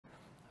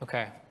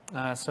Okay,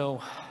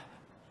 so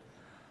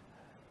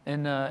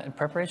in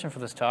preparation for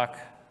this talk,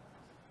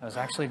 I was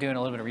actually doing a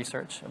little bit of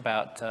research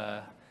about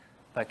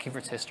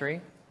KubeVirt's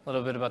history, a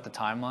little bit about the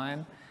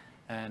timeline,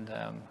 and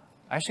I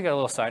actually got a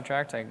little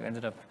sidetracked. I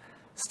ended up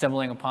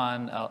stumbling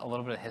upon a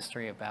little bit of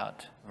history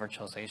about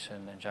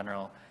virtualization in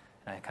general,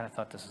 and I kind of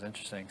thought this was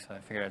interesting, so I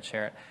figured I'd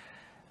share it.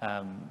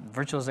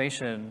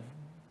 Virtualization,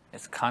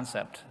 its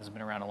concept, has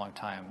been around a long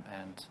time,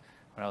 and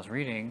what I was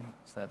reading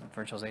is that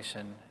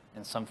virtualization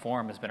in some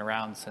form has been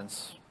around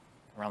since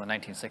around the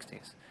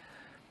 1960s.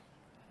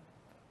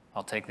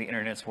 I'll take the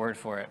internet's word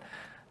for it.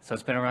 So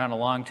it's been around a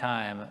long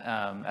time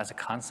as a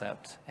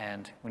concept,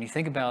 and when you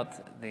think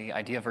about the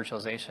idea of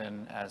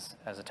virtualization as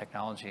a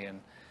technology,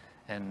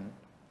 and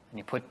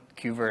you put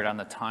KubeVirt on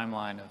the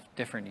timeline of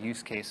different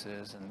use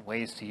cases and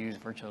ways to use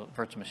virtual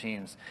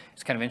machines,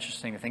 it's kind of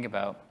interesting to think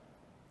about.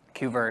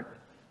 KubeVirt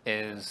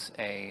is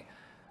a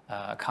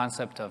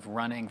concept of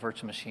running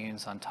virtual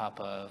machines on top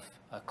of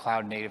a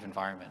cloud-native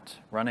environment,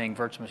 running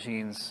virtual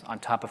machines on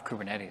top of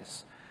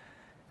Kubernetes.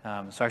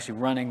 So actually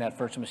running that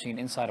virtual machine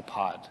inside a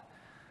pod.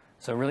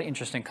 So a really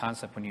interesting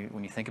concept when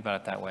you think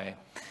about it that way.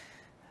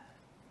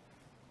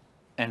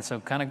 And so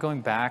kind of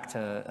going back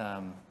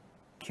to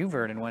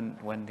KubeVirt and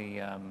when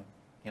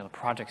the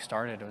project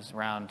started, it was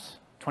around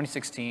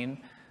 2016,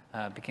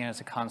 began as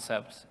a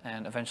concept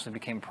and eventually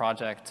became a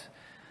project.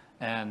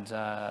 And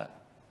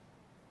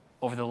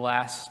over the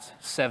last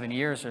 7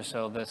 years or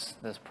so,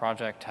 this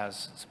project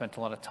has spent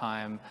a lot of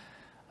time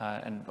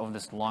and over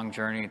this long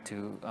journey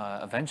to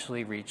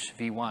eventually reach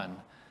V1,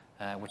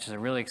 which is a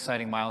really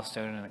exciting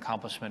milestone and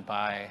accomplishment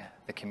by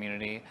the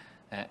community.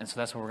 And so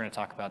that's what we're going to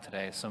talk about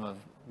today, some of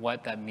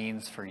what that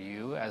means for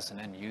you as an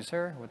end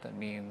user, what that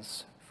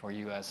means for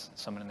you as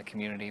someone in the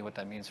community, what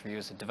that means for you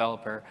as a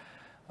developer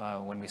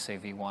when we say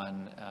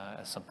V1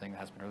 as something that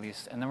has been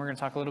released. And then we're going to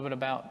talk a little bit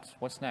about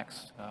what's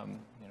next.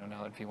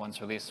 Now that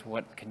V1's released,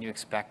 what can you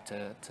expect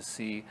to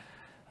see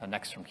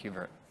next from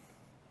KubeVirt?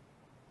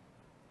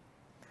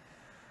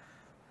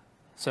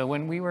 So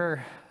when we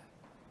were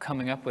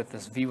coming up with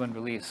this V1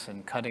 release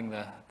and cutting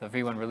the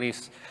V1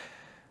 release,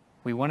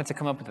 we wanted to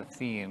come up with a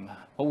theme.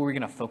 What were we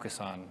going to focus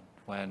on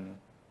when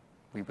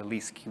we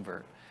released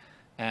KubeVirt?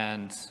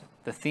 And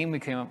the theme we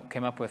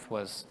came up with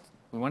was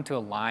we wanted to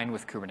align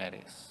with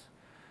Kubernetes.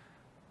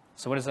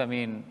 So what does that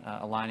mean,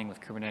 aligning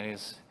with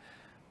Kubernetes?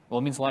 Well,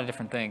 it means a lot of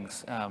different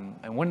things.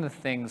 And one of the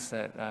things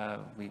that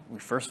we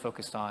first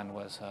focused on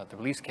was the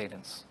release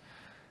cadence.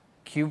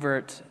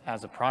 KubeVirt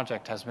as a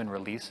project has been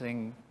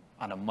releasing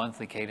on a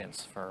monthly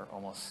cadence for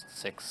almost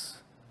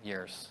 6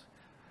 years.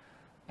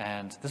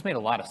 And this made a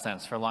lot of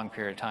sense for a long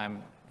period of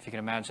time. If you can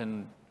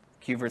imagine,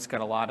 KubeVirt's got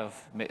a lot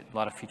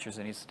of features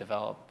it needs to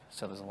develop.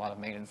 So there's a lot of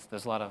maintenance,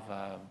 there's a lot of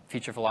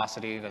feature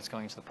velocity that's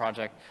going into the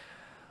project.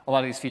 A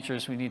lot of these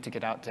features we need to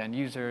get out to end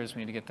users,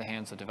 we need to get the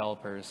hands of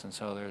developers, and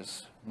so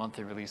there's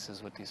monthly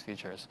releases with these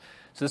features.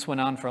 So this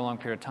went on for a long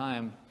period of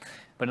time,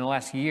 but in the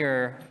last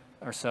year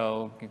or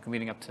so,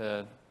 leading up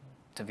to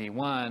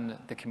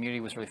V1, the community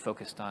was really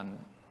focused on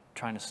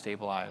trying to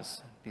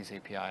stabilize these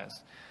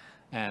APIs,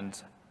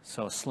 and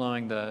so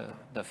slowing the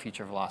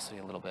feature velocity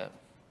a little bit.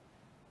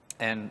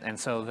 And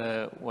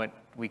so what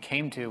we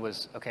came to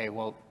was, okay,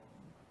 well,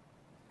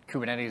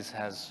 Kubernetes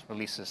has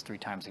releases 3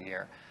 times a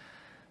year.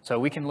 So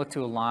we can look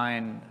to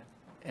align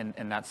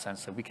in that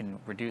sense that we can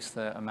reduce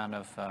the amount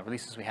of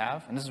releases we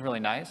have. And this is really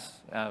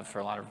nice for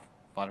a lot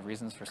of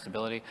reasons, for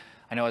stability.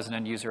 I know as an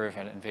end user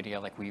at Nvidia,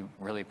 like we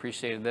really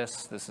appreciated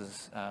this. This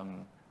is,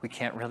 we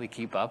can't really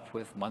keep up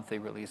with monthly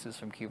releases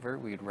from KubeVirt.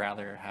 We'd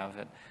rather have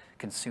it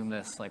consume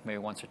this like maybe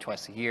once or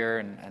twice a year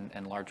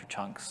and larger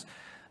chunks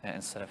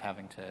instead of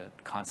having to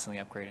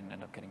constantly upgrade and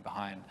end up getting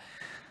behind.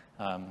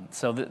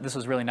 So this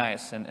was really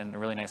nice and a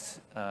really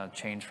nice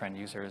change for end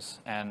users.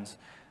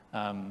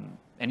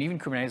 And even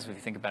Kubernetes, if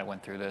you think about it,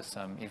 went through this.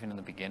 Even in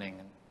the beginning,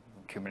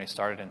 when Kubernetes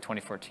started in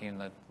 2014,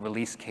 the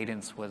release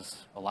cadence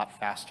was a lot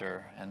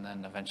faster. And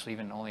then eventually,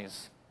 even only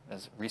as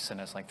recent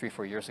as like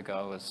 3-4 years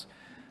ago, it was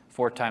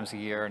 4 times a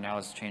year. Now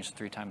it's changed to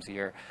 3 times a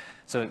year.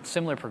 So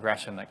similar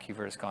progression that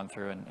KubeVirt has gone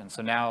through. And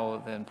so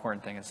now the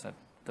important thing is that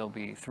there'll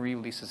be 3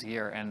 releases a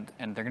year, and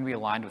they're going to be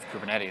aligned with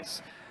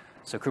Kubernetes.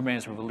 So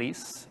Kubernetes will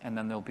release, and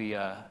then there'll be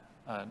a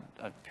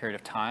period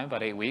of time,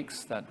 about 8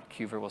 weeks, that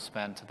KubeVirt will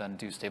spend to then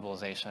do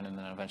stabilization and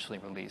then eventually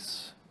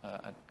release,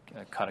 a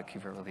cut of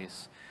KubeVirt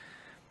release.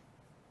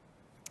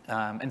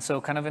 And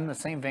so kind of in the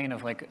same vein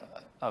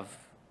of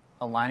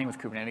aligning with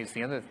Kubernetes,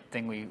 the other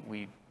thing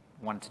we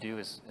wanted to do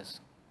is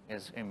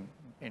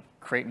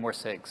create more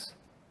SIGs.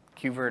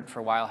 KubeVirt for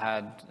a while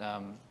had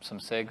some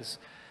SIGs,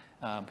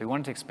 but we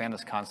wanted to expand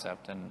this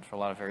concept, and for a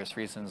lot of various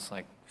reasons,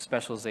 like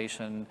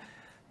specialization,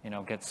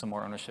 get some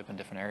more ownership in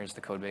different areas of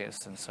the code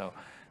base. And so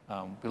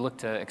we look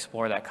to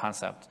explore that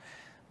concept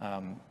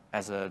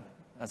as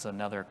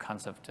another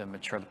concept to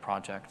mature the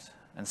project.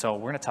 And so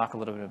we're going to talk a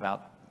little bit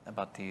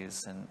about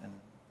these. And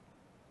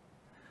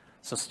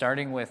so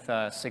starting with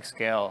SIG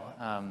scale,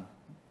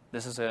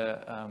 this is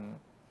an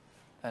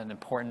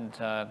important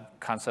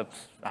concept,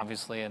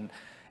 obviously, and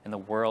in the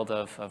world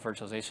of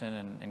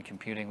virtualization and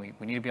computing,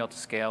 we need to be able to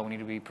scale, we need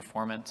to be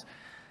performant.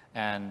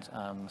 And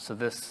so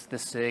this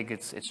SIG,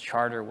 its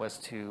charter was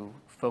to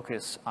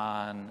focus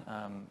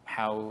on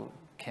how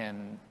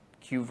can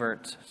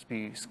KubeVirt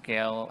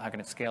scale, how can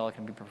it scale, it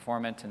can be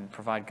performant and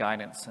provide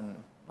guidance and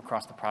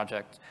across the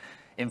project,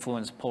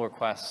 influence pull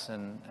requests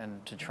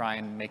and to try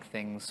and make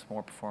things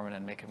more performant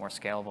and make it more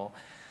scalable.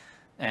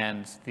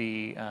 And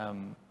the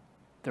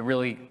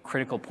really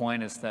critical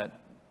point is that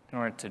in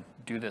order to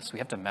do this, we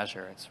have to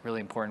measure. It's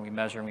really important. We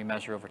measure and we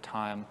measure over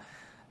time.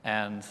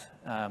 And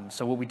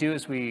so what we do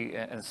is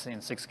as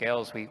in SIG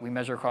scales, we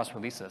measure across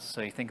releases.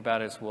 So you think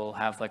about it as we'll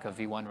have like a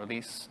V1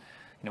 release.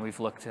 You know,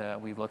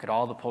 we look at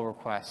all the pull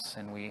requests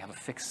and we have a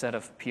fixed set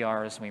of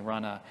PRs and we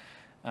run or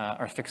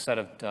a fixed set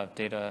of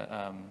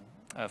data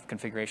of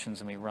configurations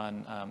and we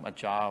run a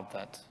job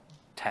that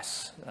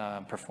tests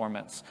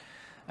performance.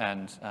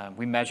 And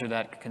we measure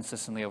that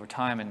consistently over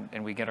time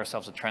and we get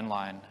ourselves a trend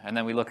line. And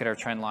then we look at our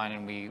trend line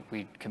and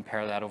we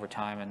compare that over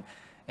time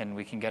and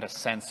we can get a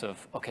sense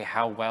of, okay,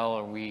 how well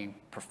are we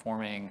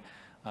performing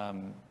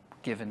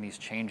given these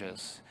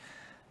changes?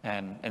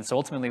 And so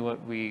ultimately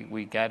what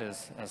we get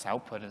as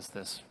output is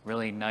this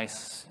really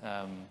nice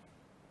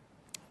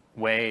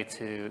way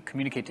to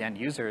communicate to end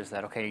users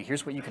that, okay,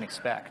 here's what you can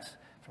expect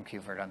from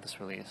KubeVirt on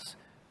this release.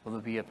 Will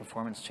there be a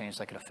performance change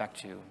that could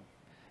affect you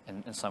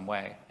in some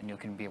way? And you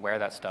can be aware of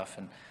that stuff.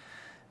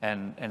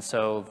 And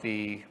so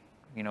a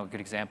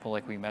good example,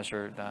 like we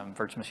measured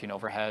virtual machine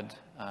overhead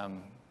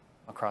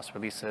across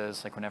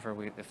releases, like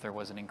if there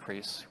was an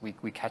increase,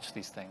 we catch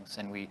these things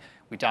and we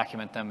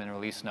document them in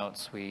release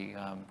notes, we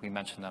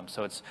mention them.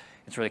 So it's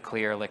really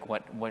clear like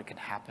what can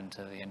happen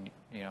to the end,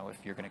 if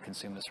you're going to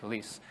consume this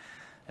release.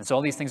 And so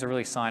all these things are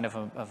really a sign of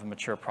a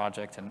mature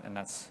project, and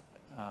that's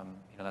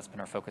that's been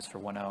our focus for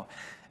 1.0. And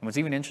what's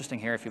even interesting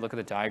here, if you look at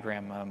the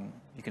diagram,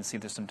 you can see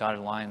there's some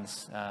dotted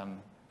lines.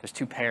 There's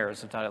two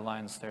pairs of dotted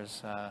lines.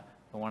 There's the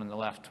one on the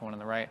left, one on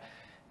the right,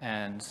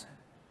 and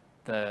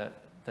the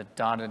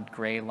dotted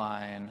gray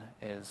line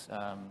is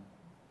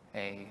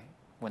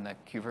when the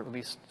KubeVirt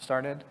release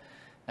started,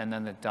 and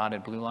then the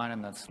dotted blue line,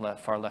 and that's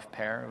far left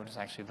pair, which is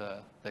actually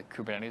the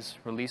Kubernetes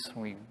release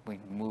when we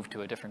moved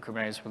to a different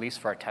Kubernetes release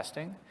for our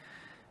testing.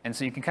 And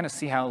so you can kind of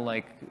see how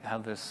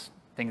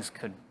things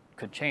could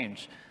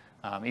change.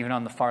 Even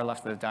on the far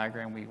left of the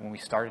diagram, when we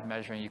started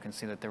measuring, you can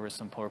see that there was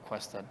some pull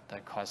requests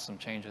that caused some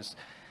changes.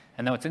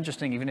 And then what's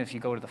interesting, even if you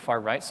go to the far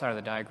right side of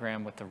the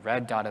diagram with the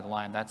red dotted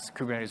line, that's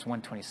Kubernetes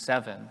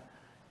 1.27.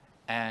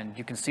 And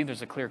you can see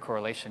there's a clear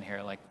correlation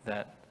here, like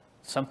that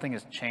something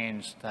has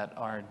changed, that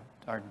our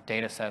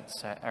data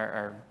sets,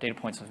 our data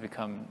points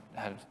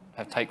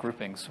have tight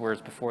groupings,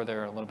 whereas before they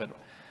were a little bit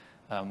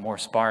more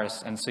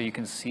sparse. And so you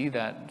can see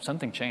that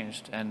something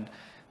changed, and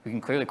we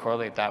can clearly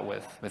correlate that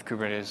with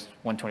Kubernetes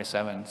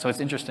 1.27. So it's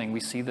interesting, we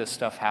see this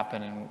stuff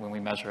happen when we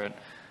measure it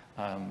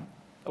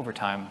over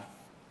time.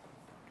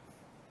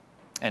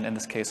 And in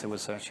this case, it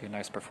was actually a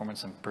nice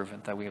performance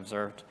improvement that we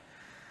observed.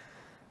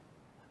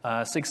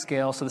 SIG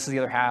scale, so this is the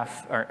other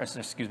half, or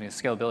excuse me,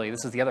 scalability.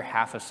 This is the other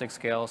half of SIG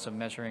scale, so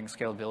measuring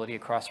scalability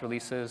across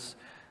releases.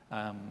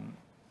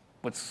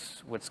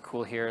 What's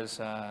cool here is,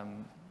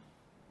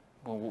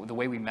 well, the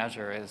way we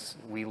measure is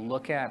we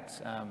look at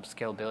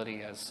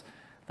scalability as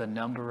the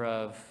number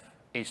of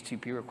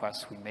HTTP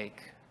requests we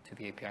make to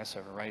the API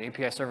server, right?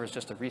 API server is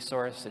just a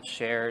resource. It's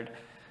shared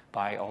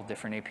by all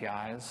different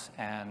APIs,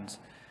 and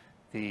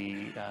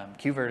the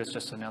KubeVirt is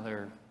just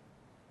another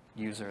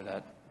user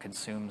that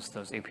consumes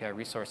those API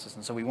resources.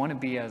 And so we want to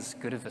be as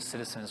good of a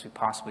citizen as we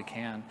possibly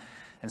can.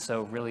 And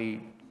so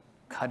really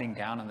cutting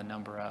down on the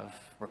number of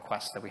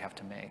requests that we have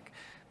to make.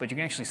 But you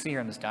can actually see here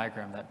in this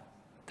diagram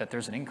that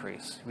there's an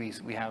increase.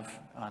 We have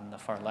on the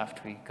far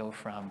left, we go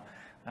from,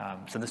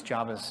 so this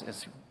job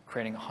is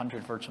creating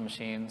 100 virtual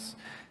machines,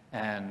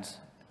 and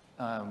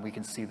we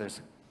can see there's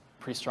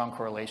a pretty strong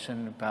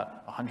correlation.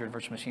 About 100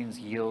 virtual machines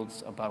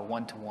yields about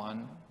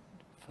 1-to-1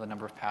 for the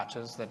number of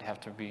patches that have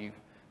to be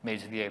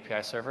made to the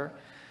API server.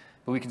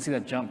 But we can see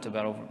that jumped to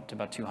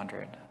about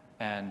 200.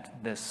 And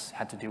this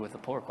had to do with the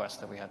pull request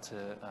that we had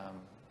to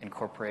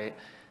incorporate.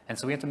 And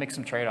so we had to make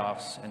some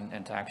trade-offs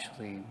into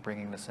actually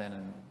bringing this in.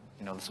 And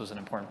this was an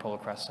important pull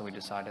request, so we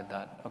decided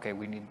that, okay,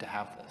 we need to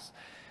have this.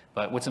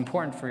 But what's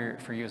important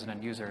for you as an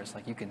end user is,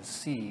 like, you can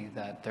see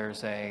that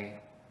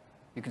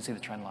you can see the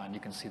trend line. You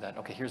can see that,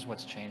 okay, here's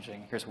what's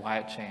changing, here's why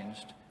it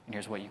changed, and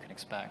here's what you can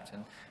expect.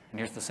 And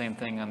here's the same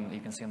thing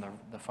you can see on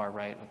the far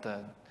right with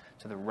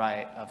to the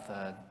right of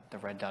the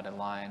red dotted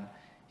line,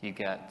 you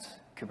get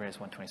Kubernetes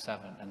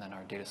 1.27, and then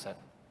our data set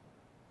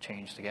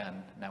changed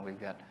again. Now we've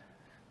got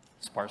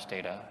sparse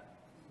data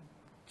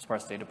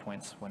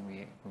points when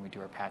we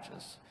do our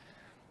patches.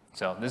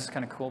 So this is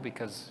kind of cool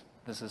because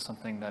this is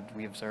something that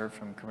we observed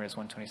from Kubernetes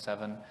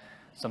 1.27.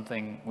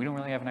 Something, we don't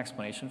really have an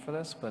explanation for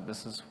this, but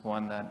this is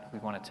one that we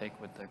want to take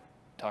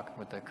talk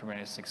with the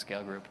Kubernetes 6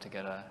 scale group to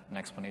get an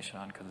explanation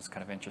on, because it's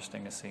kind of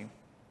interesting to see.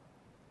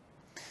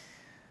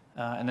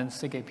 And then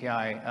SIG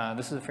API.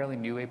 This is a fairly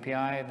new API.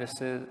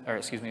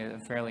 A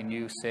fairly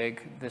new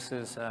SIG. This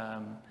is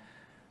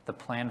The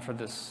plan for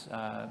this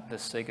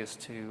this SIG is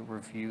to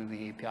review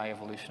the API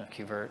evolution of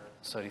KubeVirt.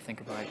 So you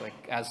think about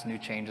like as new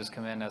changes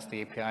come in, as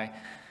the API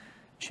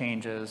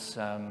changes,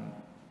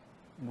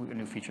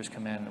 new features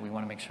come in, we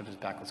want to make sure there's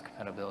backwards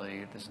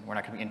compatibility. We're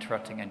not going to be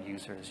interrupting end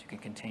users. You can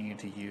continue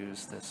to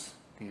use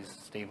these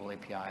stable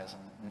APIs,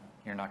 and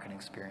you're not going to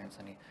experience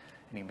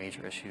any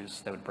major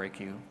issues that would break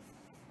you.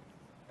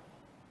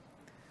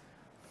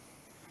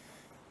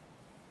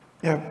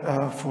 Yeah,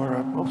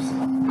 oops.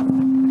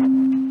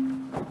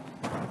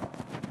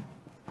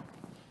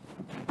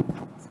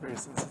 It's very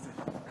sensitive.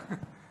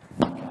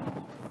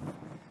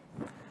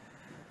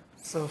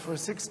 So for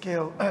SIG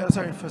scale,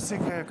 for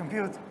SIG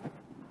compute,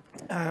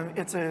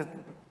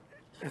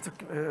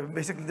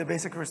 basically the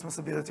basic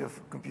responsibility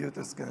of compute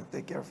is going to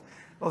take care of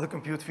all the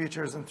compute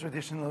features and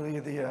traditionally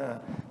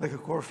the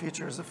core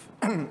features of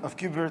of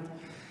KubeVirt.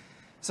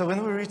 So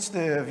when we reached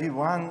the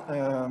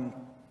V1,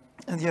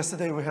 and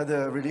yesterday we had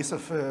a release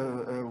of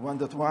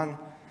 1.1,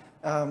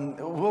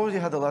 we already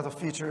had a lot of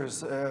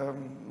features.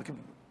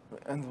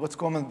 And what's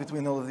common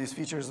between all of these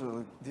features?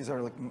 These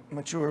are like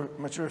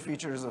mature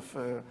features of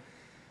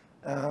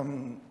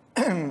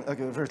like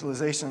a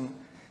virtualization.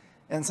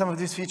 And some of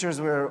these features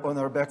were on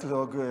our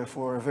backlog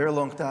for a very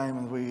long time,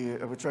 and we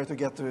tried to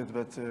get to it,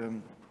 but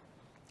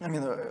I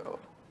mean, a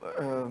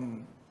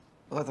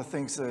lot of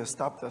things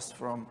stopped us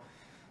from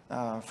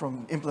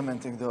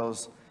implementing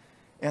those.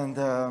 And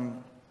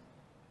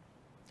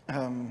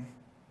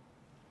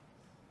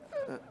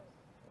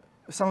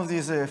some of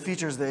these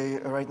features, they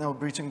are right now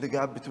breaching the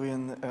gap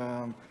between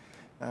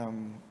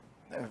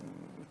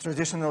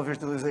traditional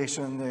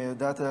virtualization,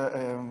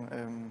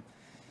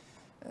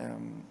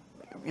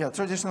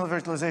 traditional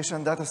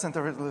virtualization, data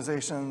center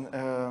virtualization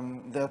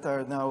that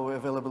are now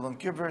available on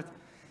KubeVirt.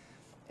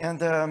 And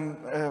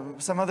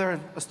some other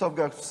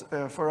stopgaps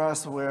for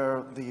us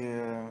were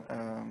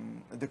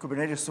the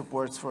Kubernetes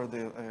supports for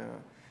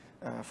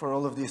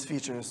all of these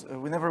features.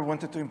 We never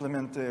wanted to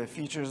implement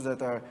features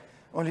that are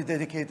only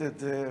dedicated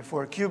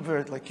for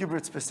KubeVirt, like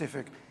KubeVirt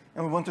specific,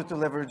 and we wanted to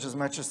leverage as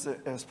much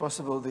as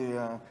possible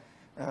the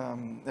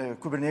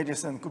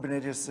Kubernetes and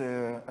Kubernetes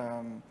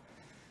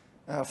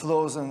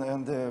flows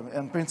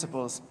and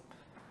principles.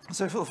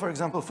 So if we'll, for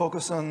example,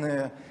 focus on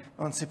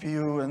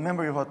CPU and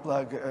memory hot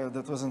plug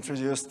that was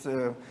introduced,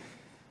 for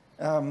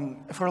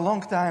a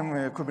long time,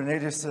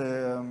 Kubernetes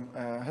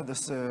had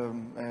this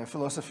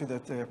philosophy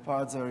that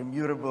pods are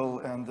immutable,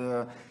 and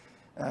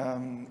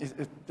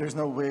there's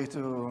no way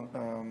to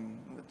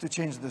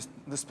change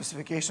the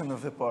specification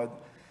of the pod.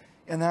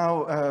 And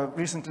now,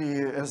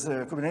 recently, as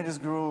Kubernetes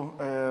grew,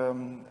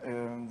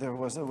 there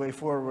was a way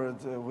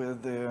forward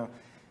with the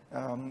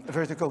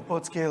vertical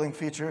pod scaling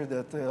feature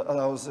that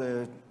allows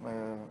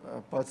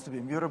pods to be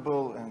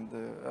immutable and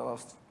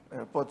allows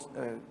pods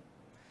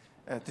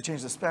to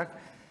change the spec.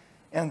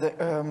 And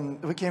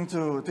we came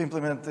to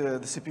implement the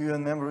CPU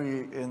and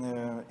memory in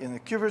a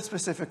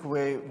KubeVirt-specific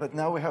way, but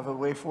now we have a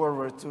way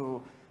forward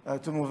to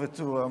move it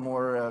to a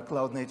more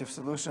cloud-native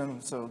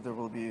solution, so there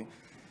will be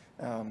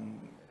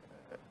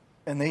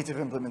a native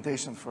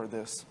implementation for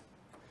this.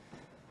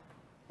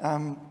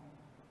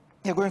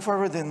 Going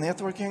forward, the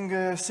networking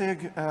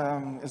SIG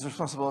is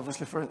responsible,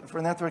 obviously, for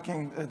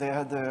networking. They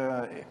had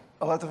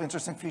a lot of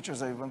interesting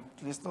features. I won't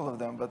list all of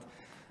them, but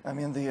I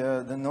mean,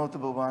 the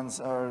notable ones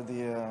are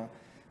the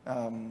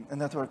a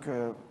network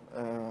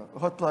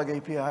hot plug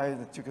API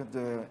that you could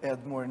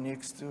add more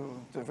NICs to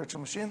a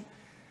virtual machine.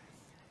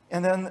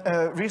 And then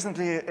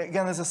recently,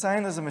 again, as a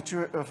sign of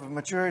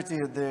maturity,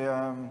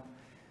 the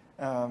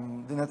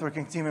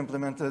networking team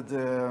implemented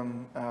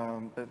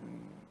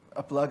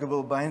a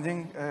pluggable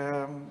binding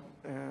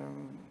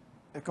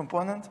a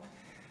component.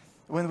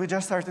 When we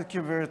just started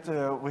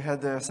KubeVirt, we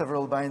had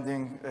several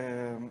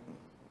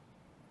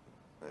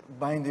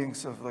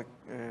bindings of like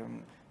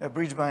a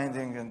bridge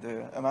binding and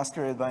a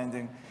masquerade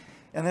binding.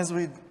 And as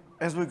we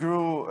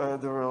grew,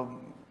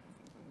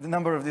 the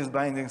number of these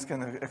bindings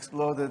kind of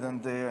exploded,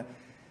 and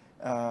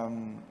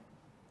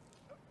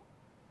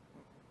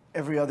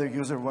every other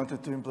user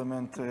wanted to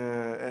implement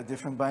a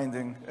different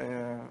binding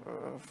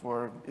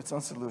for its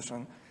own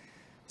solution.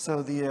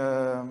 So the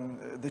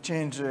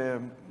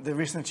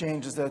recent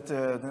change is that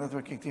the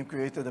networking team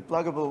created a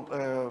pluggable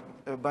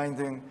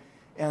binding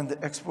and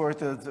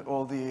exported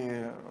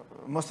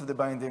most of the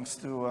bindings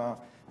to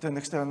an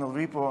external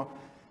repo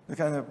that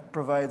kind of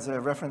provides a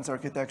reference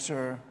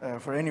architecture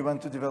for anyone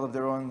to develop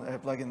their own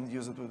plugin and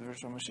use it with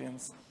virtual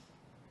machines.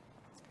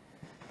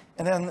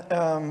 And then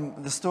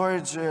the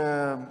storage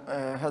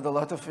had a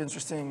lot of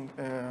interesting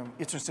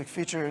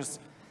features.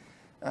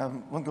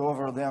 Won't go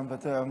over them,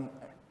 but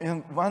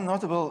one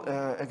notable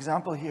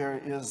example here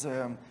is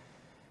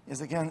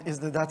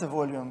the data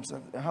volumes.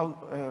 How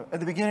at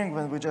the beginning,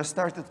 when we just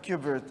started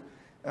KubeVirt,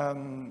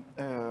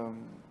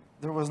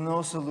 there was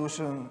no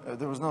solution.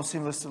 There was no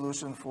seamless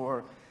solution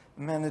for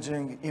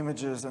managing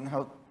images and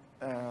how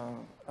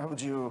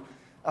would you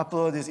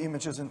upload these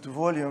images into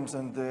volumes,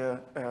 and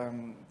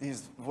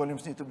these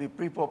volumes need to be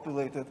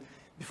pre-populated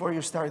before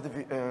you start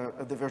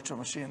the virtual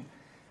machine.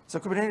 So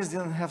Kubernetes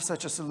didn't have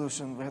such a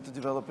solution. We had to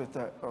develop it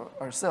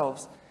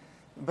ourselves.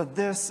 But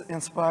this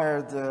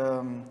inspired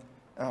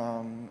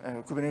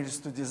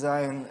Kubernetes to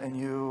design a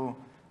new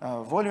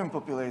volume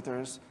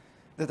populators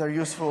that are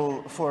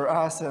useful for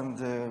us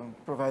and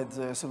provide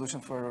a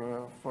solution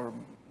for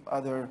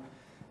others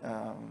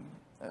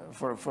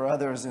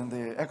in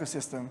the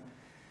ecosystem.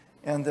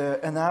 And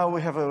now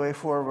we have a way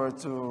forward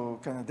to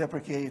kind of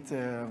deprecate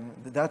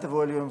the data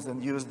volumes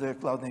and use the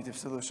cloud-native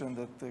solution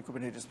that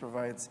Kubernetes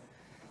provides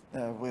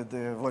with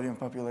the volume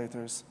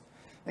populators.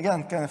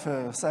 Again, kind of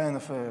a sign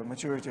of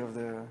maturity of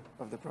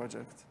the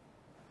project.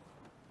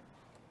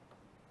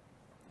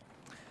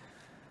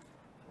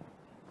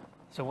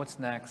 So what's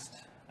next?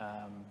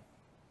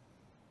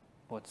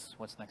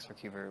 What's next for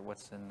KubeVirt?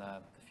 What's in the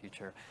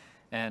future?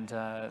 And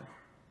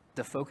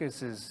the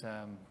focus is,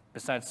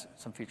 besides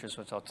some features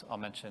which I'll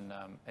mention,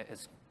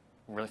 it's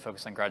really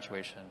focused on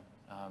graduation.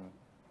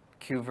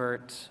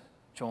 KubeVirt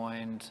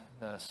joined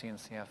the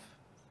CNCF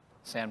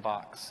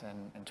sandbox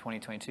in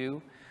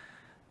 2022.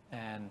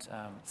 And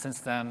since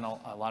then,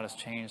 a lot has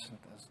changed.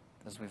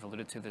 As we've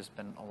alluded to, there's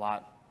been a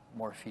lot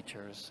more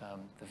features.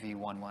 The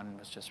V1.1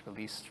 was just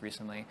released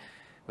recently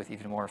with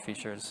even more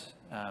features.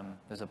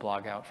 There's a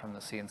blog out from the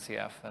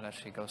CNCF that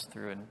actually goes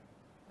through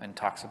and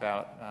talks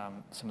about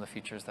some of the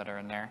features that are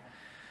in there.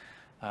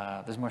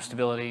 There's more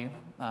stability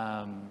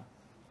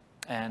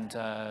and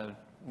a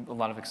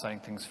lot of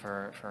exciting things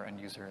for end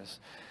users.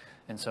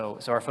 And so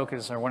our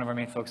focus, or one of our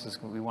main focuses,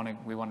 we want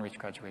to reach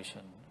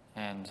graduation.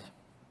 And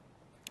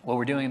what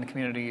we're doing in the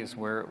community is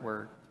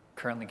we're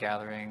currently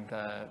gathering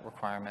the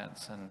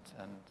requirements and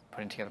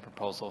putting together a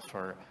proposal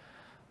for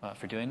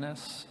doing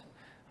this.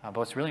 But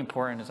what's really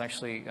important is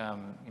actually,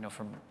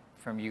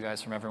 from you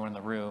guys, from everyone in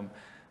the room,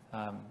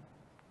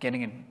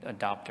 getting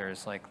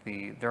adopters. Like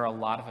there are a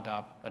lot of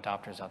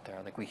adopters out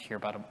there. Like we hear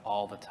about them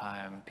all the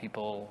time.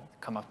 People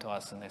come up to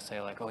us and they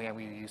say like, oh yeah,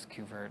 we use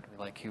KubeVirt, we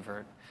like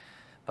KubeVirt.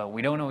 But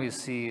we don't always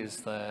see is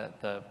the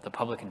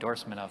public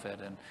endorsement of it.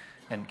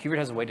 And KubeVirt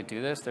has a way to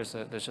do this. There's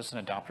just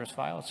an adopters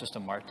file. It's just a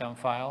markdown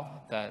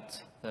file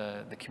that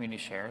the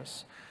community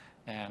shares.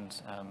 And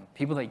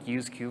people that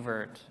use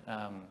KubeVirt,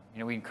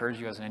 we encourage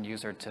you as an end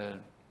user to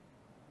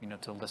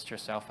list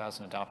yourself as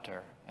an adopter.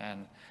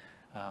 And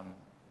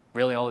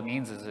really, all it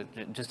means is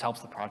it just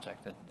helps the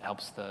project. It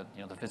helps the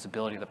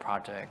visibility of the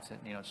project.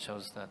 It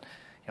shows that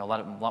a lot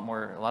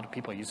of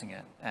people are using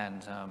it.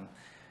 And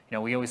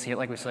we always see it,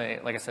 like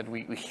I said,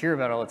 we hear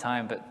about it all the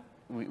time, but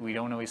we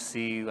don't always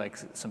see like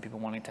some people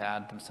wanting to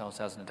add themselves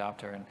as an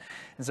adopter. And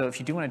so if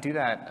you do want to do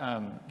that,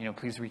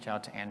 please reach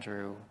out to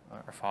Andrew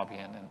or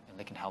Fabian, and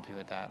they can help you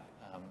with that,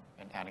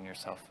 and adding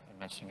yourself and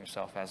mentioning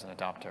yourself as an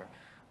adopter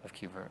of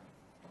KubeVirt.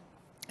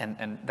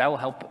 And that will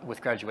help with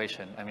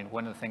graduation. I mean,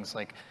 one of the things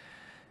like,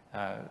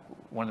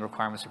 one of the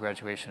requirements of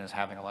graduation is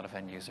having a lot of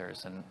end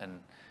users.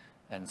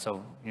 And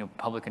so,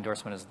 public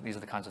endorsement these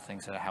are the kinds of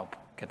things that help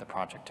get the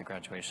project to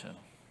graduation.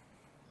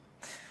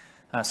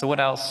 So what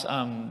else?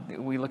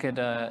 We look at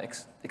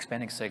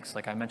expanding SIGs.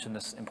 Like I mentioned,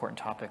 this important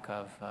topic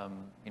of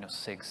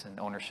SIGs and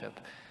ownership.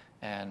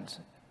 And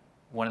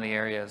one of the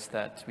areas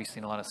that we've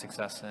seen a lot of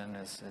success in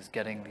is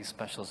getting these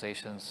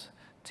specializations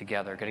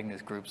together, getting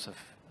these groups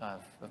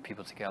of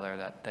people together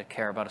that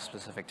care about a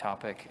specific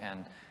topic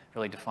and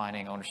really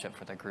defining ownership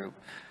for the group.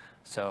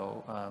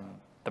 So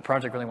the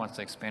project really wants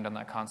to expand on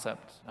that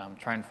concept,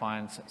 try and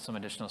find some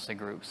additional SIG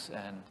groups,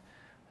 and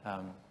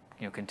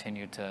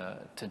continue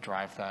to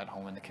drive that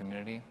home in the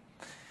community.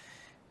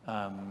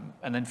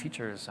 And then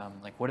features,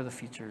 like what are the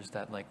features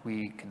that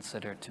we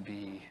consider to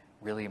be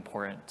really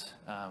important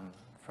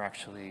for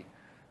actually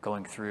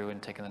going through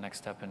and taking the next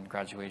step in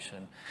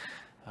graduation?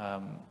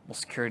 Well,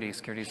 security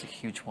is a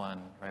huge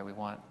one, right? We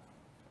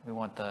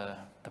want the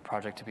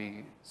project to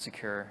be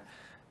secure.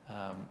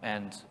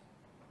 And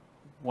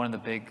one of the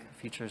big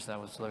features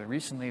that was delivered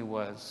recently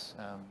was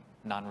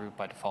non-root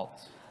by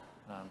default.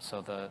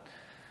 So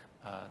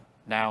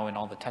now in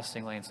all the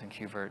testing lanes in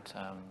KubeVirt,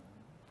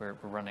 we're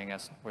running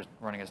as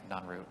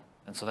non-root.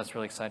 And so that's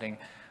really exciting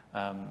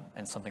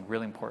and something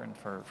really important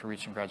for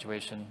reaching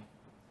graduation.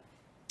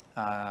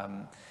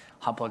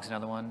 Hot plug's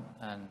another one,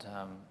 and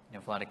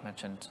Vladik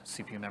mentioned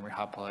CPU memory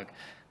hot plug.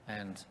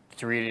 And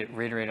to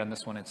reiterate on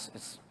this one,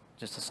 it's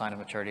just a sign of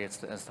maturity.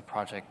 It's as the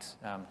project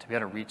to be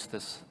able to reach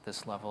this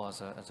level as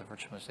a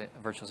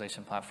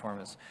virtualization platform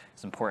is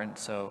important.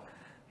 So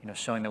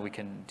showing that we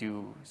can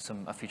do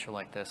a feature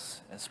like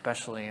this,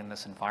 especially in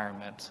this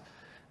environment,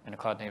 in a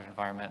cloud-native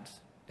environment,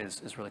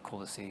 is really cool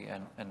to see,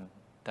 and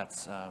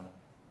that's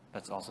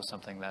also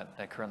something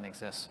that currently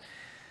exists.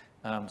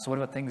 So what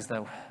about things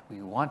that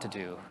we want to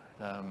do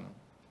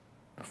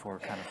before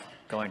kind of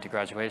going to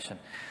graduation?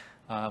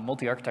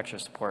 Multi-architecture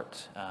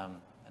support,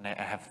 and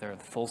I have their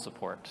full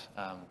support,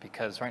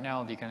 because right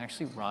now you can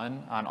actually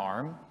run on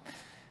ARM,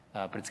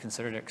 but it's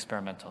considered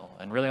experimental.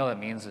 And really all that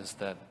means is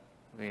that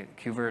the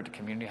KubeVirt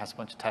community has a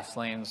bunch of test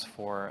lanes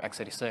for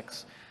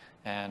x86,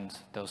 and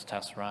those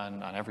tests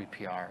run on every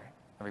PR,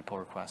 every pull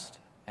request.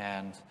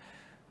 And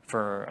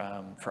for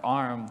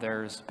ARM,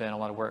 there's been a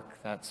lot of work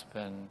that's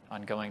been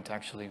ongoing to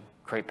actually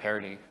create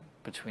parity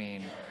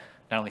between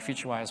not only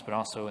feature-wise, but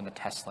also in the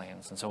test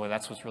lanes. And so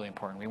that's what's really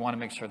important. We want to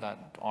make sure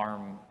that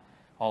ARM,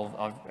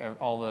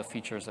 all the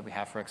features that we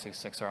have for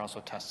x86 are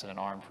also tested in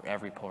ARM for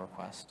every pull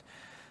request.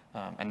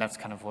 And that's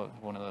kind of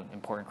one of the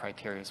important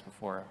criteria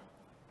before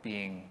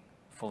being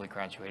fully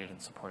graduated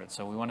and supported.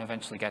 So we want to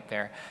eventually get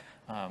there.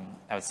 I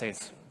would say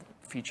it's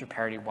feature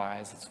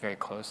parity-wise, it's very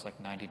close,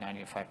 like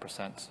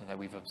 90–95% that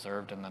we've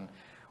observed, and then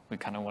we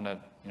kind of want to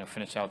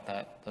finish out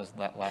that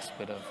last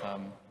bit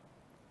of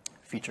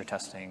feature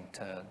testing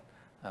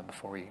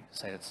before we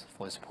say it's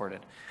fully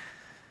supported.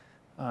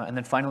 And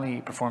then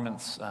finally,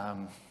 performance.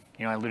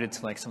 I alluded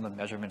to like some of the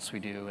measurements we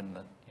do and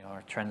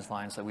our trends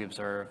lines that we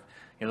observe.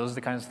 Those are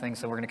the kinds of things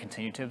that we're going to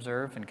continue to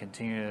observe and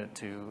continue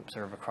to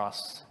observe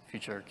across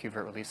future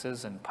KubeVirt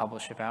releases and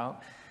publish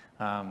about.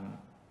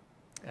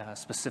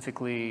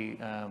 Specifically,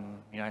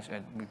 we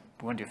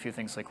want to do a few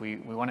things. Like we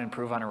want to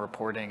improve on our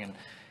reporting, and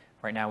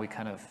right now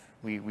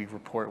we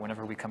report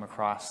whenever we come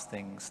across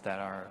things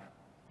that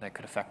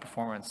could affect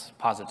performance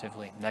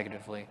positively,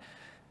 negatively,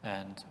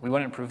 and we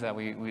want to improve that.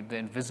 The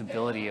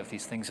invisibility of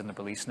these things in the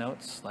release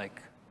notes,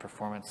 like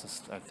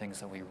performance, are things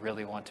that we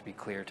really want to be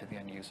clear to the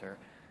end user.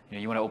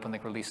 You want to open the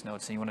release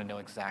notes and you want to know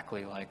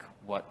exactly like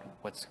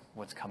what's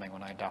coming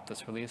when I adopt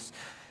this release.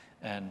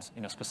 And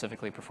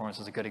specifically, performance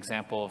is a good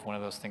example of one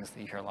of those things that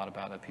you hear a lot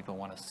about that people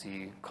want to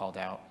see called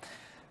out.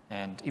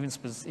 And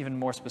even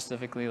more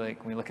specifically, like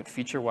when we look at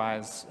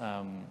feature-wise,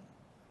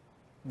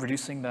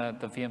 reducing the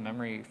VM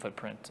memory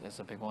footprint is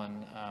a big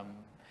one.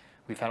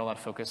 We've had a lot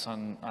of focus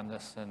on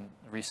this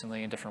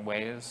recently in different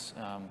ways,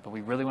 but we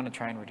really want to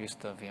try and reduce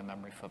the VM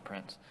memory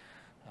footprint.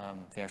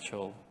 The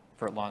actual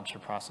Virt launcher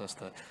process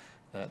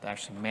that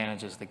actually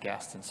manages the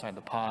guest inside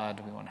the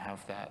pod, we want to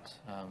have that.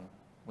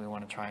 We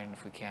want to try and,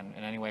 if we can,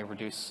 in any way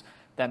reduce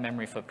that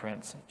memory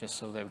footprint just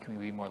so that we can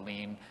be more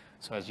lean.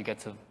 So as you get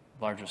to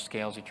larger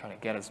scales, you try to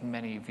get as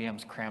many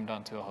VMs crammed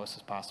onto a host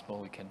as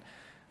possible.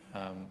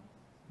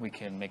 We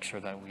can make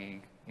sure that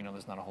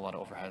there's not a whole lot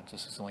of overhead.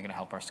 This is only going to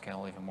help our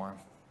scale even more.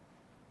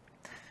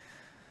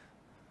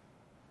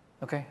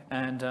 Okay,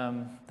 and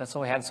that's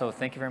all we had. So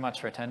thank you very much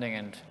for attending,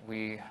 and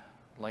we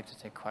like to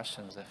take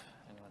questions if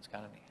anyone's got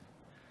any.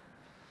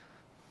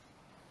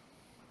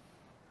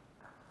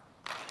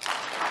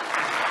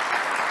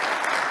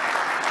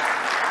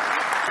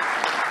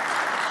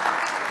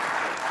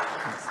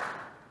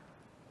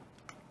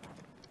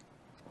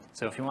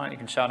 So if you want, you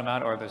can shout them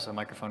out, or there's a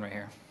microphone right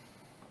here.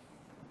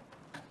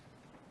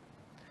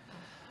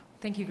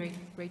 Thank you,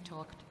 great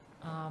talk.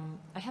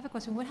 I have a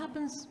question. What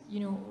happens,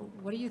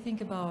 what do you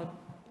think about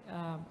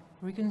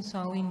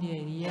reconciling the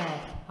idea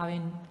of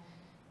having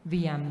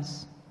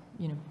VMs,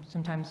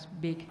 sometimes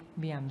big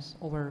VMs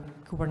over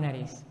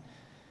Kubernetes?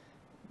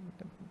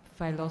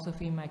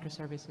 Philosophy,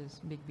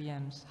 microservices, big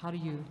VMs. What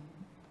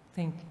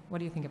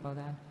do you think about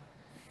that?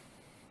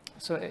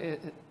 So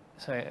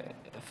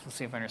let's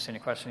see if I understand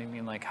your question. You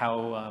mean like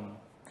how,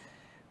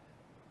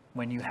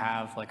 when you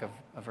have like a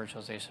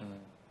virtualization,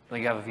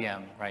 like you have a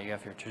VM, right? You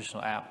have your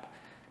traditional app,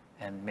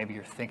 and maybe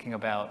you're thinking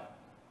about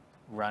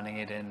running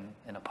it in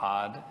a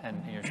pod,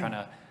 and you're trying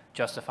to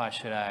justify,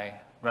 should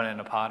I run it in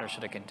a pod or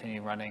should I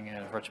continue running in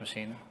a virtual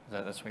machine?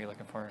 That's what you're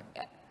looking for?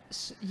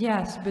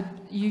 Yes, but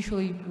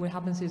usually what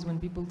happens is when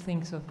people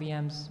think of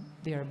VMs,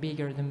 they are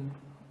bigger than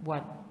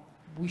what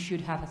we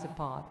should have as a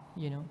pod,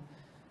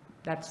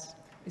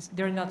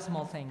 they're not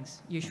small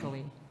things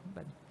usually,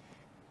 but.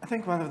 I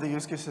think one of the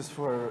use cases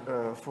for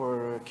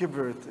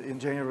KubeVirt in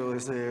general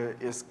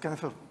is kind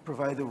of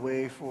provide a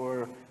way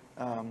for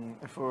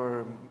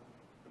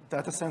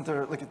data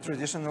center, like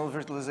traditional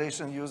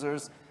virtualization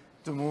users,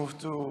 to move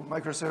to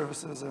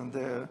microservices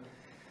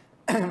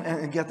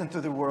and get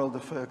into the world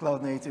of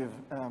cloud native.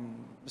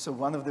 So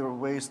one of the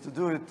ways to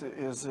do it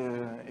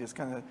is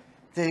kind of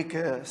take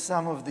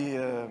some of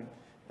the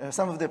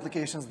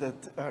applications that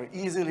are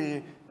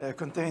easily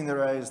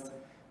containerized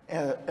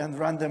and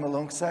run them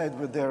alongside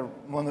with their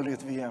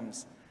monolith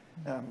VMs.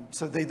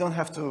 So they don't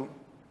have to,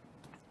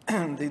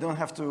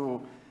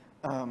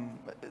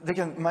 they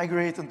can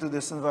migrate into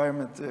this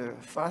environment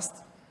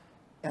fast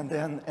and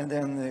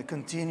then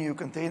continue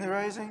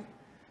containerizing,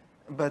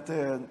 but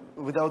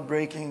without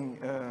breaking,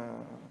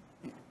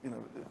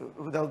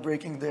 without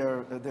breaking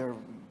their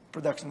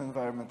production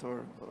environment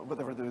or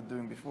whatever they were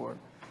doing before.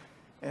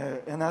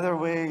 Another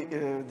way,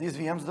 these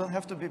VMs don't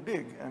have to be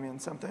big. I mean,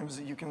 sometimes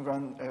you can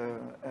run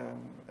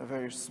a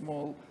very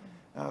small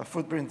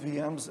footprint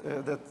VMs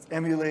that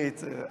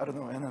emulate, I don't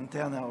know, an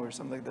antenna or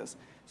something like this.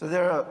 So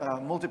there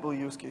are multiple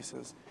use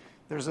cases.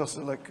 There's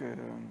also like a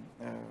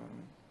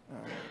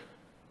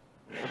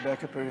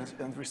backup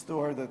and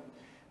restore that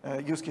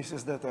use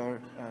cases that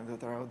are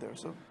out there.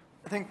 So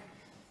I think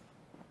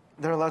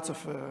there are lots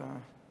of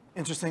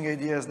interesting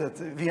ideas that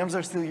VMs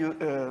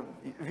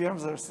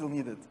are still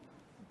needed.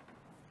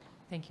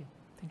 Thank you.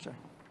 Thank you.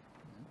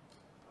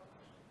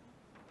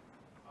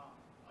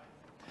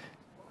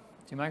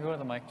 Do you mind going to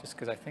the mic, just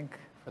because I think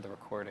for the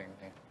recording,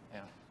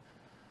 yeah.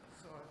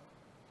 So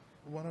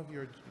one of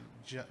your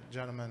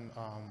gentlemen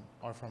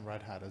are from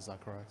Red Hat, is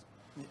that correct?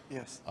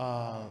 Yes.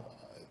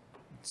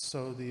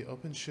 So the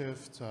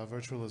OpenShift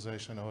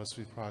virtualization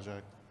OSV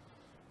project,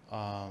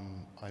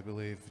 I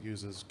believe,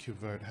 uses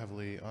KubeVirt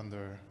heavily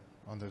under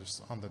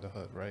the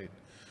hood, right?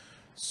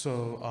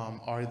 So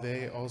are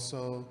they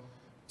also,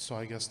 so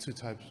I guess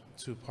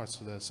two parts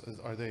to this.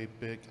 Are they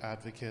big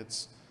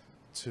advocates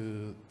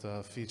to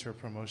the feature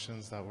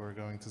promotions that we're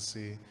going to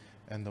see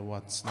and the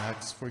what's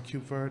next for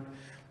KubeVirt?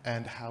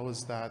 And how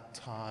is that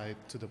tied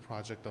to the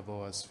project of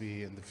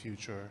OSV in the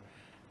future?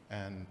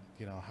 And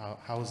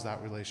how is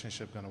that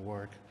relationship going to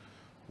work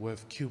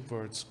with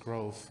KubeVirt's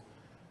growth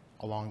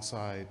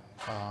alongside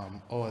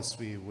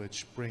OSV,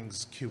 which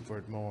brings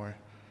KubeVirt more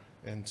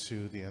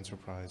into the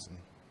enterprise, and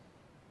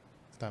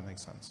if that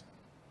makes sense.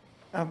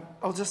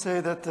 I'll just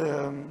say that,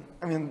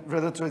 I mean,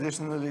 Red Hat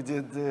traditionally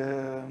did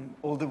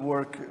all the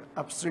work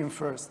upstream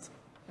first.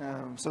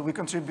 So we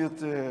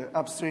contribute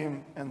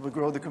upstream and we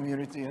grow the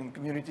community, and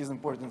community is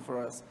important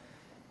for us.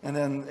 And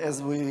then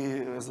as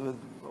with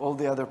all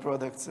the other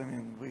products, I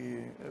mean,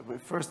 we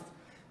first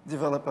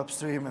develop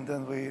upstream and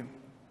then we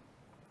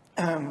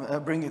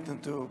bring it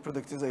into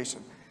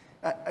productization.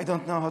 I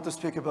don't know how to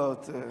speak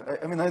about,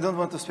 I mean, I don't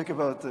want to speak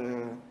about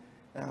the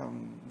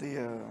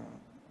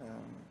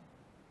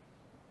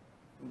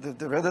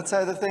Red Hat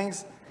side of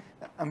things.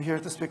 I'm here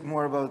to speak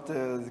more about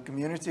the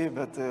community,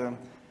 but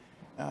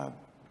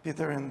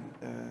Peter in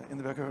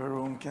the back of our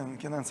room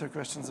can answer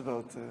questions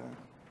about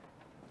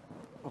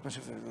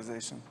OpenShift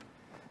virtualization.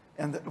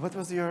 And what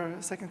was your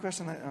second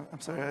question? I'm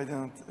sorry, I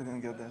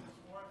didn't get that.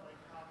 It's more like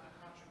how the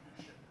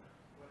contribution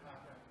would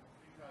happen,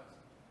 because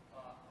the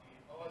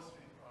OSV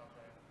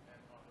project and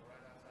on the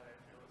right hand side, I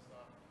feel is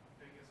the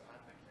biggest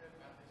advocate,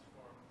 at least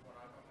for what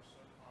I've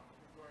understood on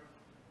KubeVirt.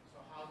 So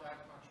how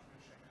that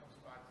contribution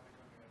comes back to the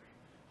community,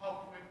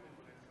 how quickly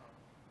would it come?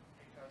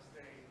 Because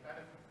they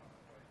benefit from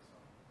it, right? So.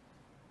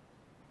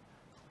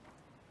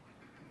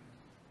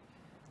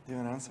 Do you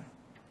want to answer?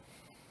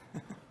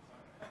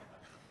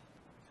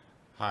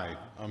 Hi,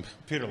 I'm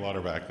Peter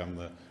Lauterbach. I'm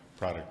the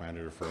product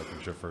manager for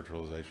OpenShift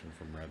virtualization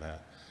from Red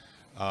Hat.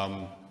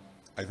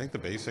 I think the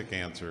basic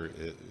answer,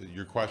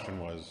 your question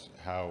was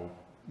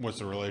what's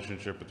the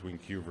relationship between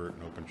KubeVirt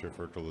and OpenShift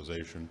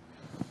virtualization,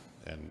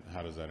 and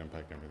how does that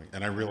impact everything?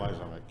 And I realize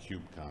I'm at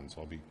KubeCon,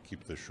 so I'll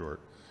keep this short.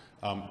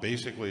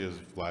 Basically, as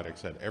Vladek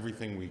said,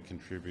 everything we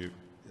contribute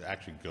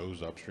actually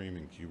goes upstream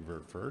in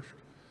KubeVirt first.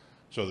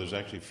 So there's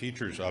actually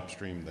features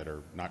upstream that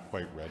are not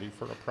quite ready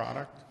for a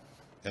product,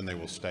 and they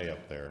will stay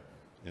up there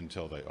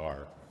until they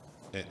are.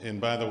 And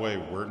by the way,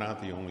 we're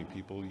not the only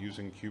people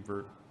using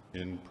KubeVirt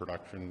in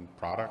production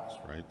products,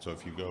 right? So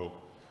if you go,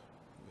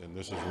 and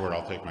this is where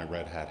I'll take my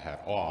Red Hat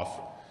hat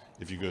off,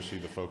 if you go see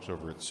the folks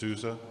over at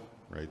SUSE,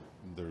 right,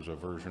 there's a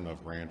version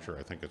of Rancher,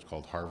 I think it's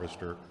called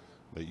Harvester,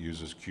 that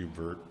uses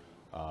KubeVirt.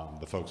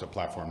 The folks at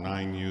Platform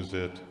 9 use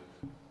it,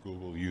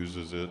 Google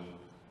uses it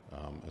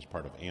as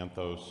part of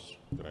Anthos.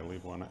 Did I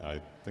leave one?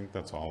 I think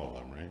that's all of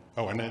them, right?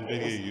 Oh, and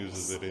Nvidia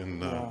uses it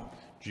in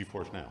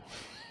GeForce Now.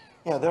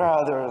 Yeah, there are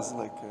others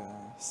like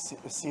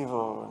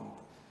Civo. And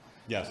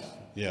yes,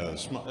 yeah,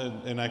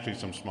 and actually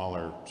some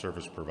smaller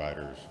service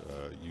providers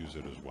use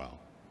it as well.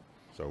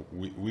 So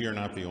we are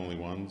not the only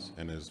ones,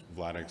 and as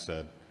Vladek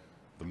said,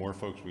 the more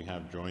folks we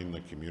have join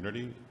the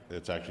community,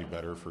 it's actually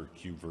better for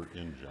KubeVirt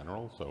in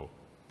general. So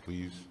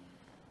please,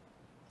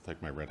 I'll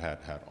take my Red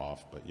Hat hat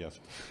off, but yes,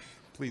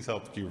 please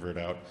help KubeVirt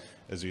out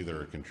as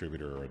either a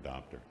contributor or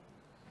adopter.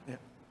 yeah.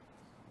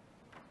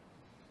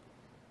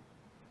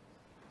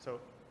 So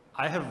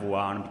I have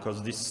one,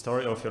 because this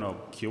story of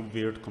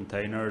KubeVirt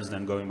containers,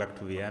 then going back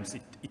to VMs,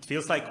 it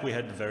feels like we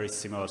had a very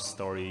similar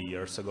story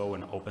years ago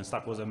when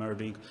OpenStack was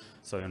emerging.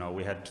 So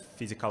we had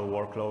physical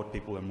workload,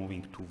 people were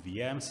moving to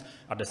VMs.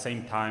 At the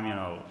same time,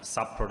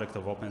 sub-product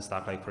of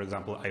OpenStack, like for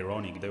example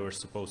Ironic, they were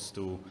supposed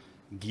to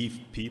give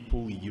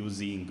people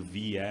using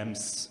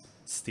VMs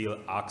still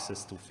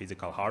access to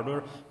physical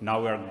hardware.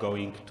 Now we are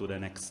going to the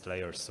next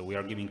layer. So we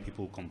are giving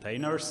people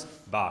containers,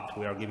 but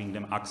we are giving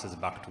them access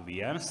back to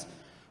VMs.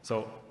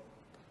 So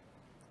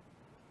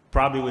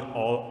probably we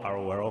all are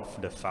aware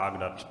of the fact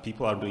that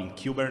people are doing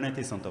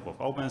Kubernetes on top of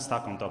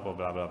OpenStack, on top of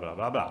blah, blah, blah,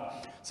 blah, blah.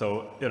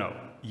 So,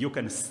 you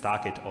can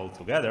stack it all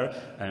together,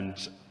 and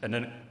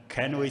then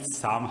can we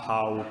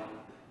somehow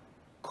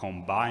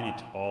combine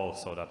it all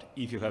so that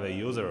if you have a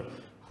user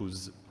who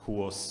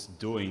was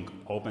doing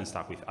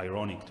OpenStack with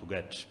Ironic to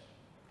get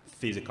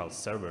physical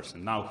servers,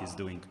 and now he's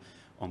doing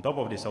on top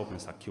of this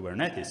OpenStack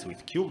Kubernetes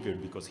with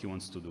KubeVirt because he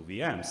wants to do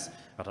VMs,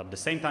 but at the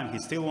same time he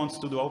still wants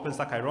to do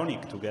OpenStack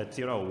Ironic to get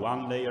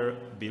one layer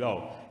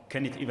below.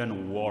 Can it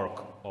even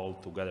work all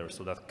together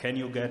so that can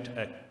you get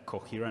a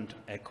coherent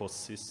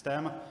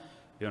ecosystem,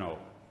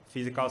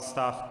 physical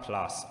stuff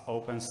plus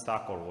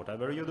OpenStack or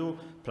whatever you do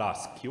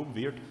plus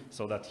KubeVirt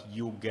so that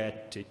you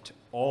get it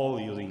all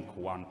using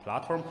one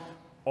platform?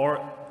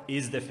 Or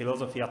is the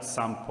philosophy at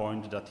some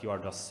point that you are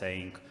just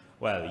saying,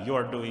 well, you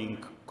are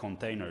doing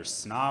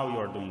containers now, you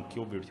are doing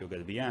KubeVirt, you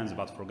get VMs,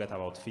 but forget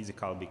about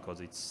physical because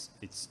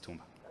it's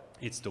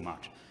too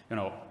much.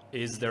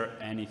 Is there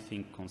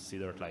anything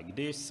considered like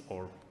this,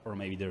 or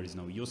maybe there is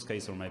no use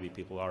case, or maybe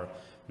people are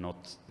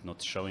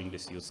not showing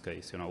this use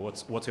case? You know,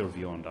 what's your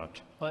view on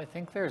that? Well, I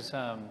think there's,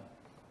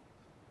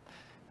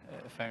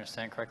 if I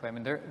understand correctly, I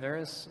mean, there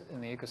is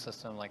in the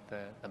ecosystem like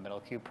the Middle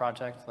Cube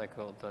project, like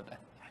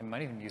I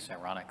might even use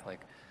Ironic,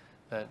 like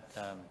that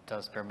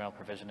does bare metal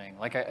provisioning.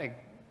 Like I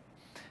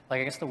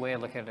guess the way I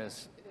look at it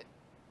is,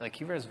 like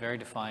KubeVirt has very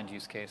defined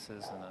use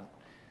cases, and then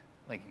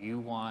like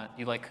you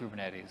like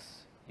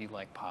Kubernetes, you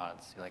like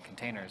pods, you like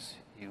containers,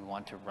 you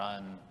want to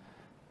run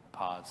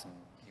pods, and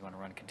you want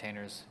to run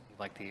containers, you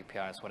like the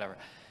APIs, whatever.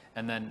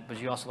 And then,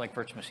 but you also like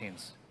virtual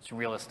machines. It's a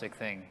realistic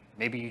thing.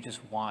 Maybe you just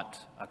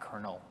want a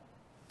kernel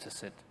to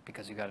sit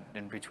because you got it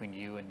in between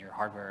you and your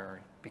hardware,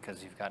 or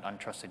because you've got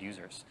untrusted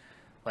users.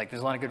 Like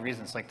there's a lot of good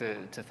reasons like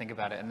to think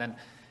about it. And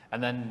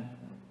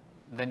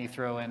then you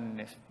throw in,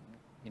 if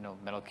you know,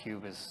 Metal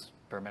Cube is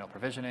bare metal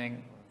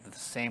provisioning, the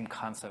same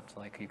concept,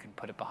 like you can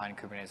put it behind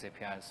Kubernetes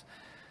APIs.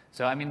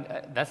 So I mean,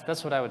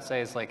 that's what I would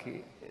say is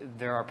like,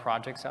 there are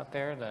projects out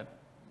there that,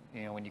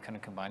 you know, when you kind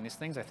of combine these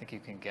things, I think you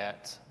can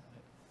get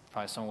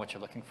probably some of what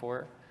you're looking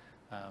for,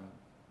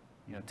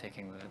 you know,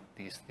 taking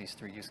these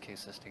three use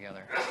cases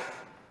together.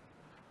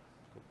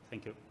 Cool.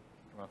 Thank you.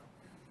 You're welcome.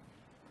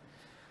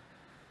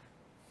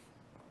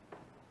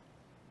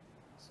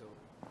 So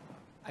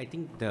I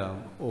think the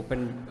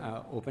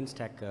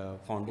OpenStack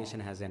Foundation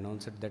has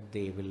announced that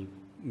they will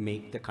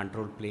make the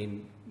control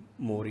plane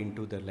more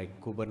into the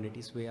like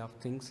Kubernetes way of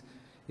things.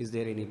 Is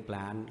there any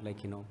plan,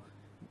 like, you know,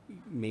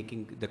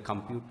 making the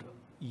compute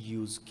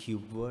use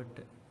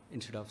KubeVirt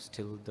instead of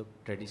still the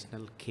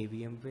traditional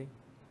KVM way?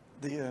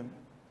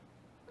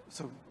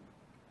 So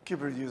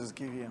KubeVirt uses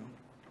KVM.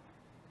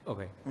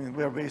 Okay. I mean,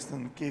 we are based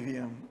on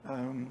KVM.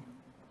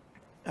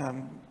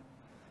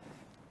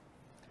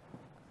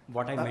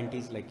 What I meant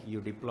is like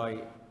you deploy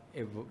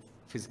a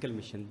physical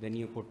machine, then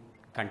you put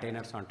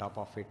containers on top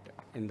of it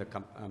in the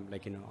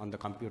like, you know, on the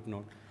compute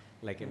node,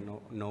 like a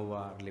Nova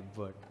or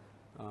libvirt,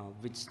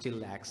 which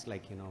still acts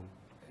like, you know,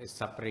 a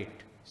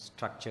separate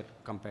structure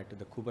compared to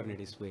the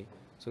Kubernetes way.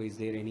 So is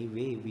there any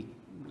way we,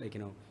 like,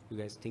 you know, you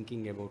guys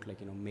thinking about, like,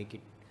 you know,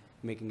 making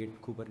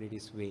it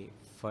Kubernetes way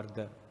for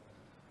the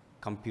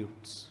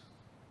computes?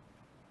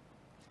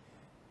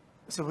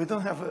 So we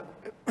don't have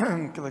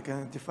like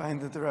a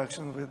defined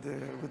interaction with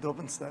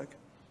OpenStack.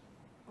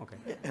 Okay.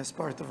 As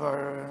part of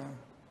our,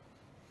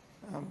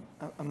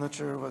 I'm not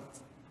sure what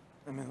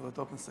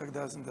OpenStack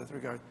does in that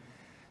regard.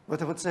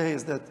 What I would say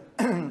is that,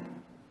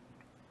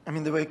 I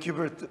mean, the way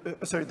KVM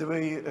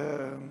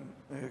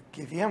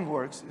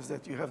works is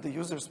that you have the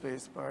user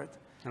space part,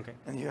 okay,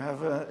 and you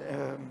have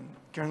a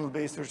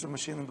kernel-based virtual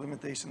machine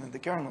implementation in the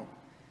kernel.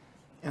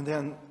 And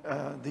then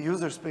the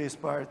user space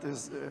part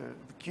is the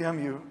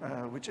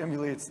QEMU, which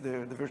emulates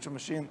the virtual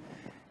machine,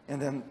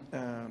 and then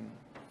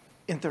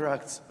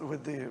interacts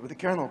with the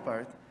kernel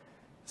part.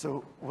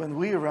 So when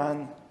we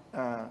run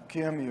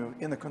QEMU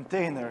in a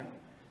container,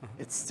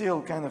 it's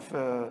still kind of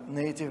a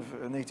native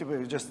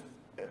way, just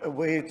a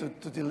way to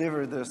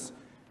deliver this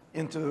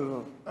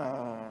into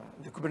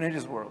the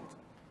Kubernetes world,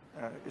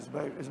 is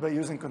by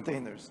using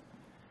containers.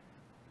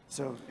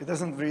 So it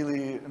doesn't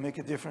really make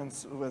a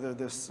difference whether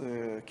this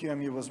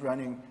QEMU was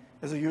running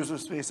as a user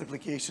space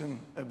application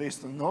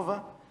based on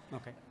Nova,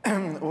 okay,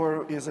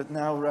 or is it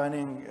now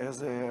running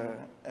as a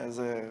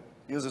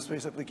user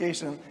space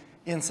application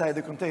inside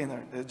the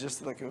container. It's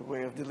just like a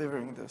way of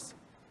delivering this.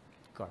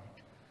 Got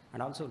it.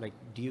 And also, like,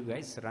 do you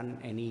guys run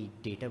any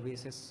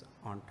databases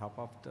on top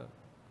of the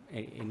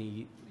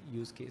any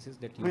use cases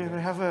that you? We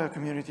have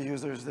community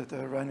users that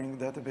are running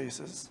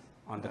databases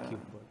on the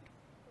KubeVirt.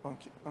 On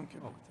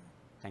KubeVirt. Oh,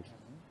 thank you.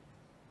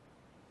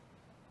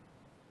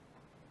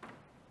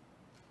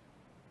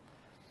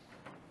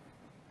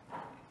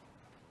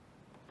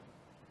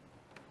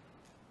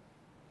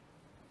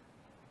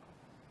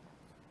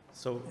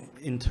 So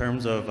in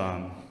terms of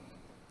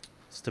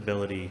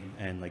stability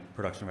and like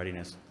production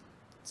readiness,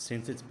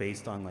 since it's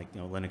based on like, you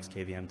know, Linux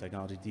KVM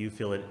technology, do you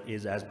feel it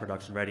is as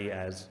production ready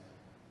as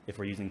if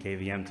we're using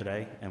KVM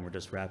today and we're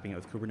just wrapping it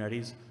with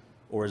Kubernetes?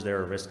 Or is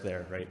there a risk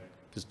there, right?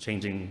 Because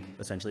changing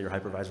essentially your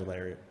hypervisor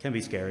layer can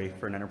be scary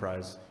for an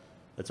enterprise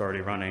that's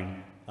already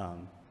running. So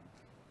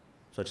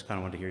I just kind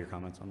of wanted to hear your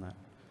comments on that.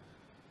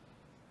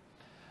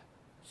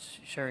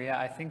 Sure, yeah,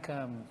 I think,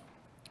 well,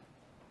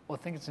 I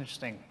think it's an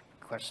interesting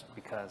question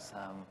because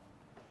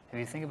if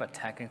you think about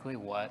technically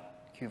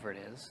what KubeVirt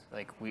is,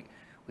 like we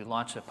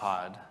launched a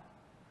pod,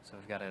 so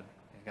we've got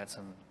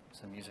some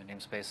user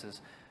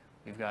namespaces,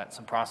 we've got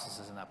some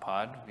processes in that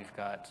pod, we've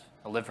got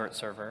a libvirt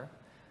server,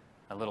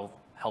 a little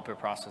helper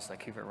process that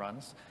KubeVirt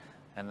runs,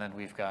 and then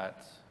we've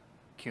got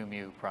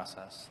QEMU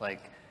process.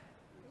 Like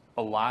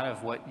a lot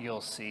of what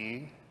you'll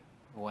see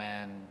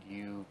when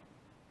you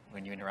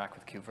interact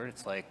with KubeVirt,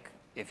 it's like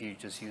if you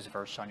just use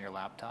Virch on your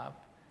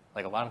laptop,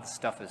 like a lot of the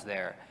stuff is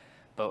there.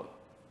 But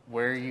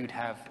where you'd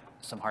have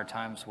some hard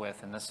times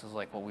with, and this is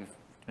like what we've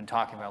been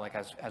talking about, like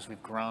as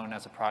we've grown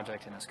as a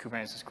project and as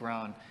Kubernetes has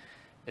grown,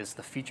 is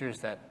the features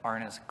that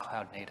aren't as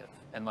cloud native.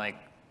 And like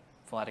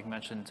Vladik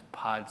mentioned,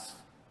 pods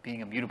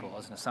being immutable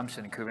as an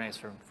assumption in Kubernetes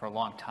for a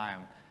long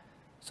time.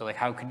 So like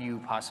how can you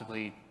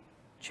possibly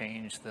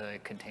change the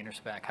container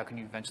spec? How can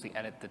you eventually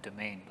edit the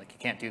domain? Like, you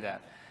can't do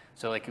that.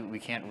 So like, we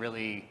can't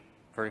really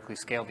vertically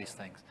scale these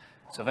things.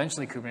 So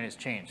eventually Kubernetes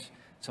changed.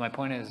 So my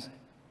point is,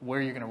 where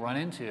you're going to run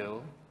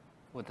into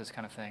with this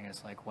kind of thing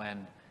is like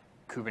when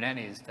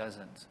Kubernetes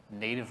doesn't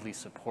natively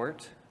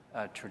support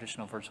a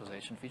traditional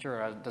virtualization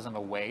feature, or doesn't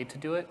have a way to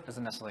do it,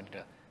 doesn't necessarily need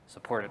to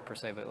support it per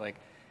se, but like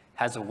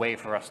has a way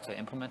for us to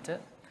implement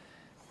it,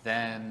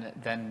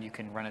 then you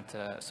can run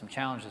into some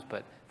challenges.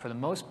 But for the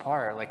most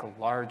part, like a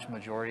large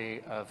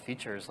majority of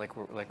features, like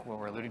what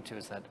we're alluding to,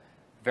 is that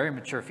very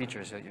mature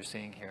features that you're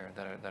seeing here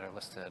that are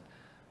listed.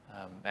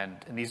 And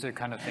these are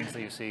kind of things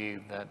that you see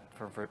that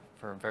for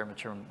very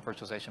mature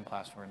virtualization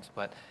platforms,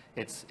 but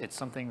it's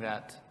something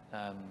that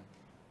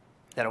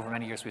that over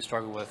many years we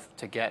struggled with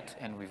to get,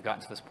 and we've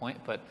gotten to this point.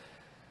 But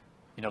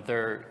you know,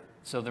 there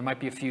might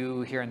be a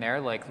few here and there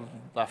like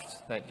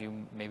left that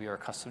you maybe are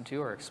accustomed to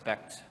or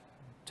expect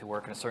to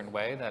work in a certain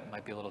way that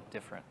might be a little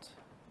different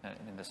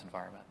in this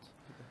environment.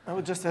 I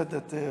would just add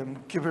that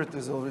KubeVirt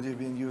is already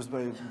being used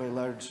by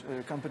large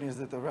companies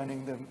that are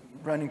running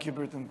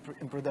KubeVirt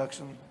in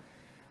production.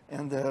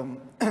 And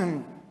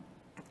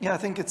yeah, I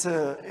think it's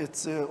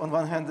on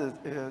one hand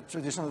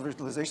traditional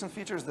virtualization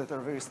features that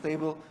are very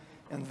stable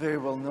and very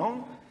well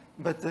known.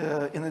 But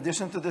in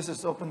addition to this,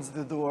 it opens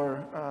the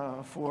door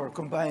for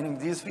combining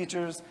these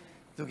features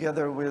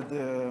together with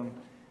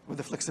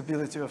the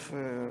flexibility of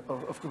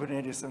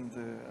Kubernetes and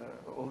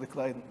all the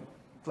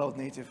cloud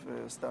native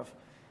stuff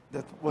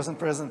that wasn't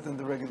present in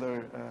the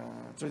regular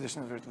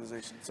traditional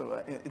virtualization.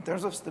 So in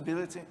terms of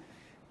stability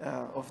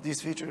of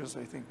these features,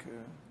 I think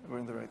we're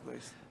in the right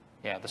place.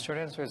 Yeah, the short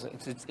answer is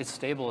it's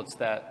stable. It's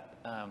that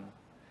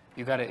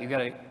you got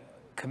to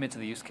commit to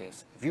the use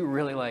case. If you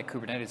really like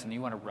Kubernetes and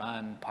you want to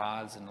run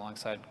pods and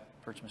alongside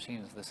virtual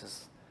machines, this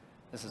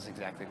is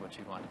exactly what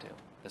you want to do.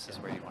 This is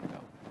where you want to go.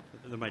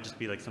 There might just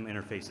be like some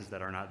interfaces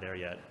that are not there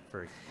yet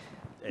for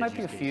edge Might be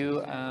a use few.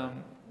 cases.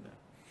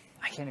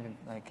 I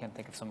can't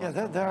think of some. Yeah,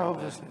 there are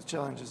obviously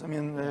challenges. I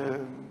mean,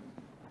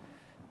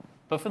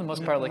 but for the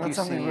most part, like not you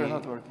something see, we're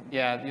not working.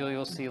 Yeah,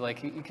 you'll see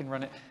like you can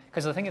run it,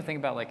 because the thing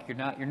about like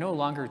you're no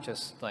longer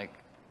just like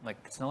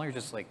it's no longer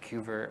just like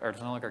KubeVirt, or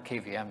it's no longer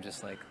KVM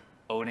just like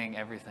owning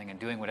everything and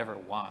doing whatever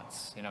it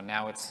wants. You know,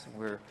 now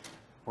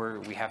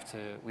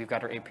we've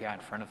got our API in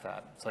front of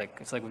that. It's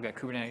like we've got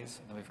Kubernetes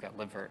and then we've got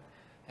libvirt,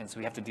 and so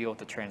we have to deal with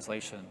the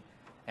translation.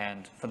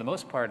 And for the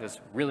most part, it's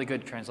really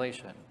good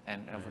translation,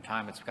 and over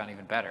time it's gotten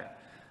even better.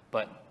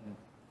 But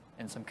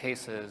in some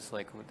cases,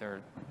 like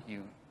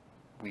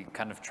we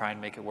kind of try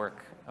and make it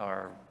work,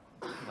 or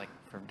like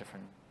for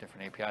different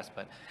APIs.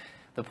 But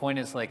the point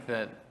is like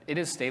that it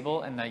is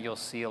stable, and that you'll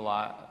see the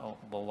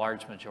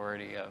large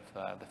majority of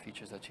the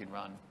features that you'd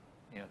run,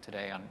 you know,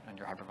 today on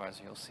your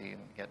hypervisor, you'll see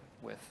and get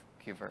with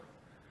KubeVirt.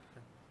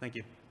 Thank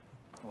you.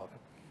 You're welcome.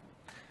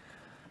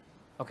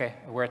 Okay,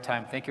 we're at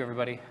time. Thank you,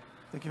 everybody.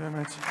 Thank you very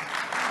much.